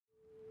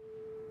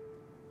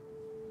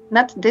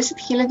Над 10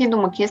 000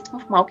 домакинства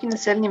в малки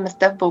населени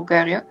места в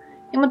България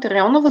имат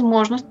реална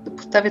възможност да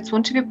поставят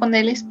слънчеви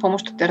панели с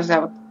помощ от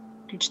държавата,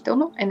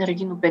 включително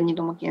енергийно бедни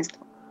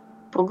домакинства.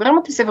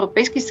 Програмата с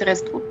европейски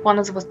средства от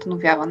плана за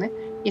възстановяване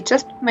е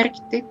част от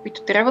мерките,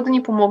 които трябва да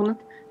ни помогнат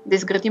да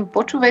изградим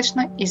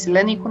по-човечна и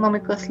зелена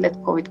икономика след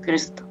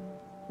COVID-кризата.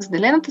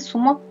 Заделената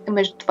сума е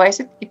между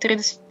 20 и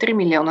 33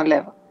 милиона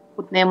лева.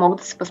 От нея могат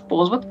да се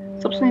възползват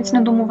собственици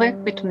на домове,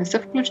 които не са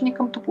включени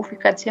към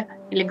топлофикация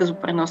или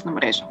газопреносна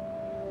мрежа.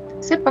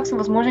 Все пак са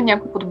възможни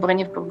някои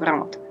подобрения в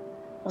програмата.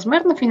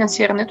 Размер на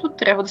финансирането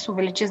трябва да се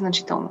увеличи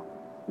значително,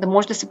 да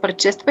може да се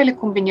предшества или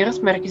комбинира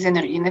с мерки за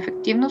енергийна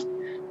ефективност,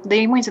 да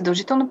има и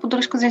задължителна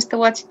поддръжка за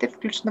инсталациите,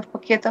 включена в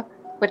пакета,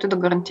 което да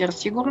гарантира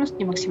сигурност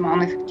и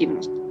максимална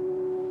ефективност.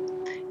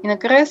 И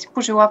накрая си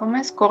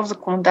пожелаваме скоро в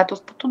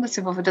законодателството да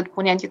се въведат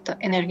понятията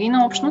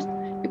енергийна общност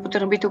и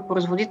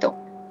потребител-производител,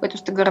 което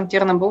ще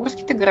гарантира на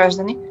българските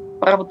граждани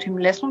правото им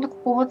лесно да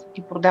купуват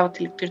и продават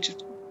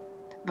електричество.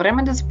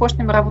 Време да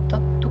започнем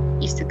работа тук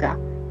и сега.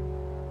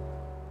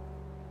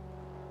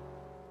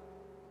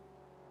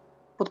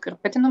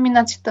 Подкрепете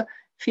номинацията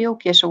Feel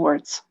Cash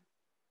Awards.